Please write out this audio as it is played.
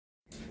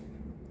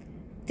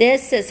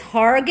This is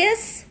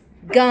Hargus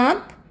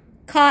Gump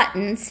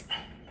Cotton's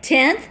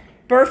 10th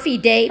birthday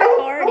day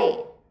party.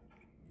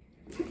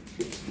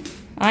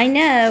 I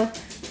know.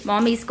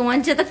 Mommy's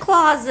going to the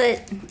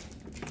closet.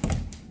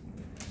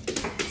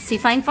 See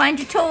if I can find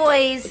your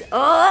toys.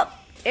 Oh,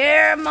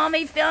 there,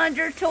 Mommy found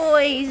your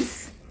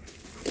toys.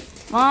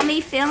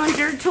 Mommy found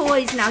your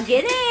toys. Now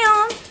get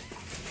down.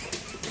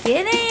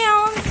 Get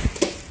down.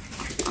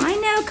 I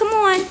know, come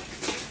on.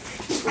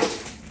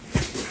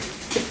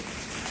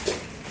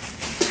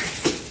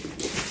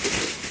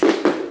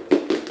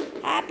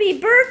 Happy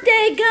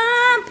birthday,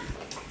 Gump.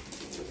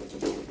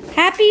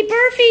 Happy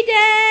birthday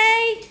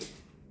day.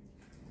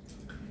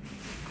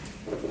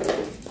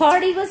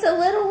 Party was a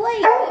little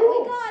late, but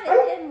we got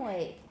it, didn't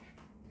we?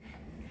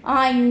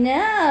 I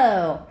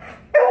know.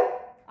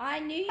 I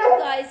knew you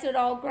guys would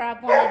all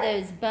grab one of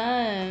those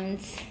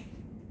bones.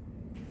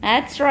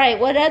 That's right.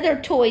 What other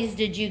toys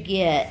did you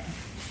get?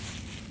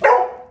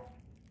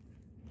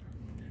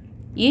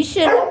 You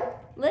should,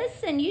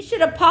 listen, you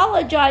should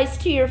apologize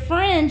to your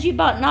friends. You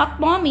about knocked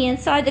Mommy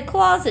inside the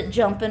closet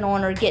jumping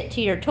on her get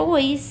to your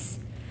toys.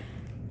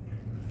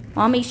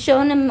 Mommy's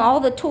showing them all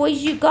the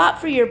toys you got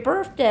for your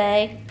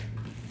birthday.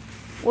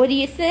 What do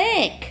you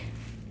think?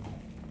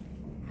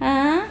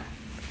 Huh?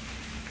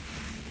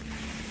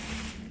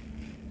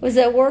 Was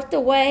it worth the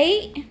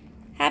wait?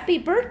 Happy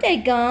birthday,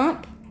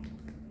 Gump.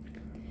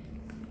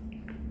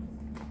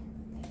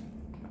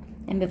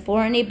 And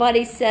before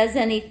anybody says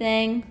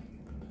anything,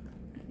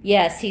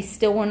 yes, he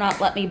still will not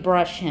let me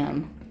brush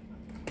him.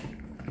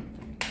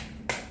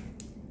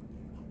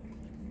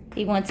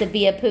 He wants to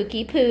be a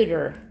pookie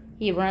pooter.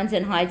 He runs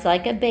and hides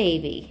like a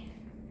baby.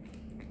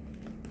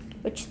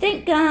 What you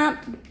think,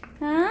 Gump?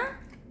 Huh?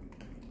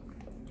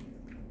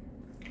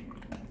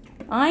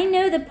 I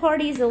know the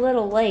party's a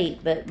little late,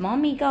 but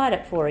Mommy got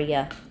it for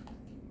you.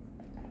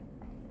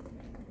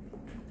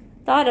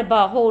 Thought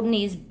about holding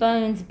these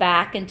bones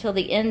back until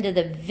the end of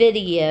the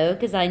video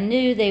because I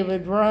knew they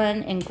would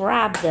run and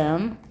grab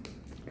them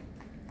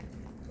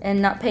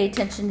and not pay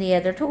attention to the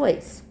other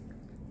toys.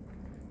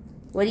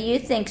 What do you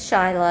think,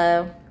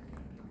 Shiloh?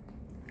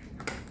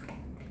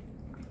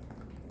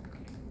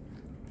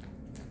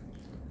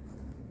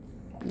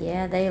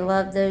 Yeah, they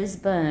love those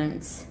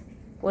bones.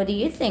 What do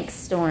you think,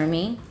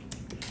 Stormy?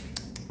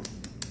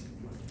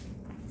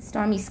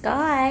 Stormy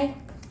Sky?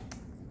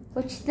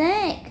 What you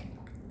think?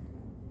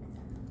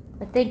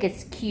 I think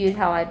it's cute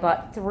how I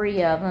bought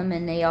 3 of them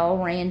and they all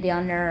ran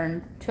down there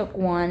and took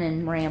one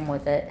and ran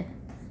with it.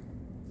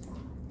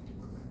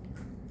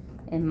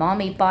 And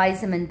Mommy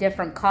buys them in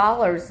different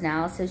collars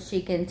now so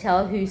she can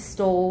tell who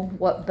stole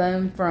what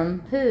bone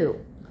from who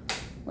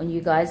when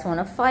you guys want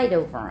to fight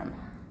over them.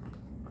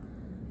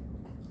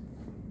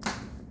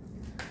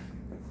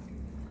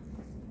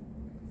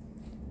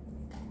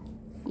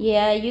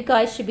 Yeah, you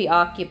guys should be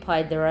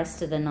occupied the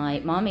rest of the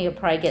night. Mommy will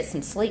probably get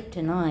some sleep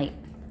tonight.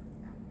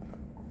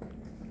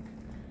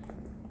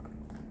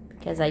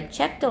 Because I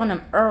checked on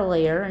them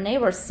earlier and they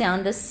were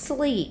sound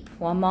asleep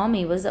while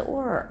Mommy was at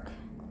work.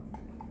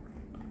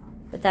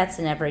 But that's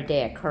an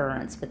everyday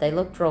occurrence. But they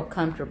looked real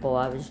comfortable.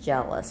 I was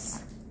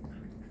jealous.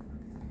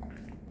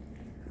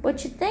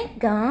 What you think,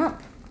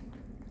 Gump?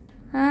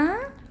 Huh?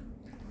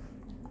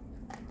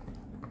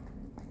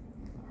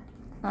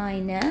 I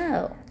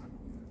know.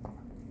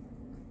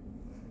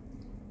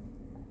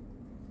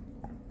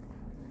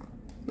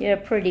 You're a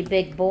pretty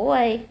big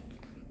boy.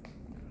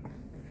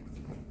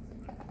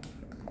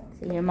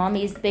 See, your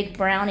Mommy's big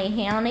brownie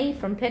houndy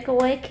from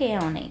Pickaway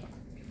County.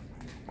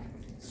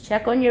 Let's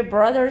check on your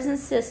brothers and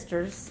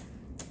sisters.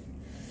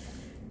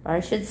 Or I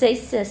should say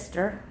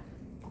sister.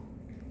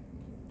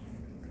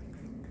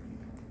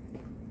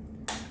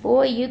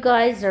 Boy, you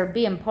guys are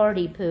being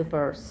party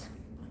poopers.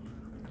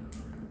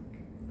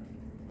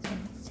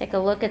 Let's take a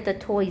look at the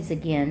toys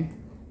again.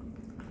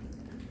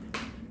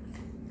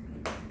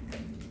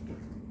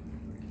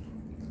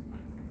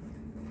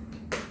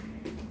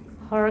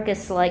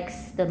 Hargus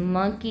likes the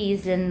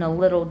monkeys and the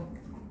little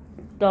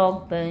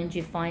dog bones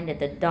you find at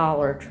the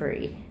Dollar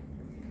Tree.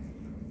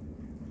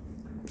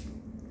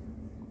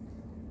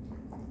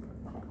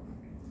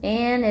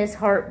 And his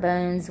heart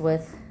bones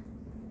with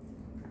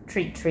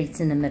treats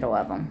in the middle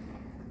of them.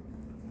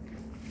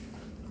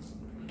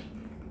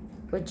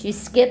 What'd you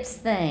Skips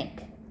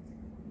think?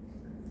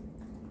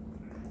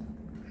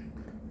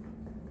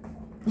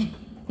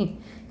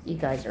 You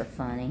guys are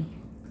funny.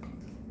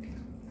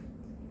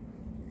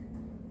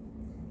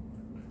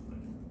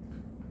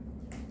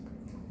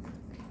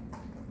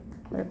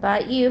 What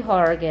about you,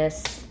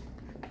 Hargus?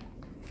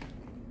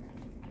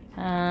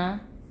 Huh?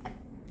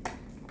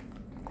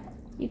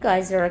 You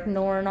guys are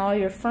ignoring all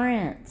your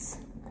friends.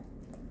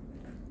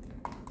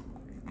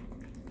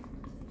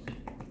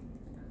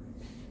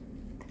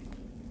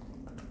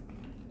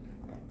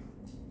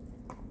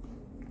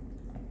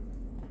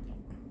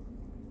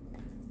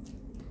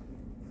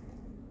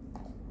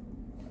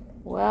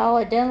 Well,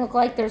 it doesn't look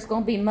like there's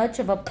going to be much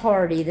of a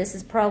party. This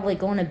is probably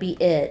going to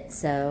be it,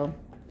 so...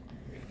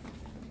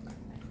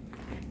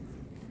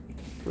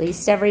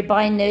 least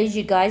everybody knows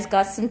you guys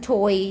got some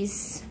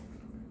toys.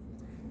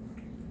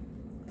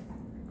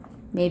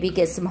 Maybe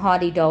get some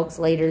hottie dogs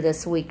later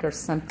this week or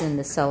something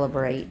to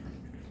celebrate.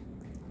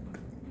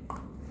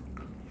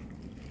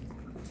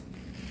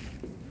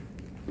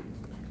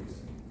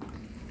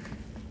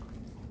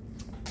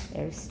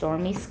 There's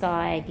Stormy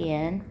Sky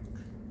again.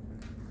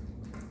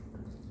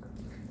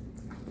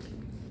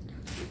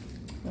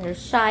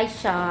 There's Shy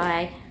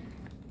Shy.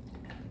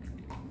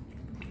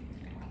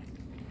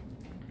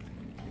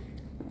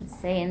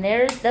 Let's see, and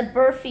there's the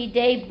Birffy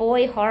Day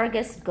boy,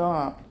 Hargus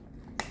Gump.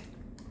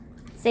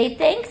 Say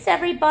thanks,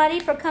 everybody,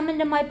 for coming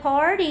to my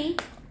party.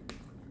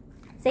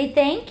 Say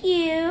thank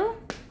you.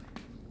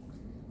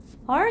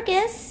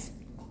 Hargus.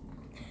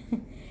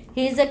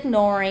 He's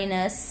ignoring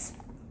us.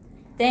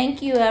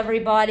 Thank you,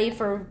 everybody,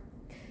 for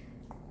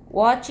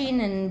watching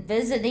and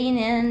visiting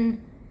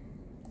in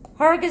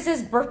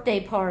Hargus's birthday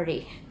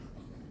party.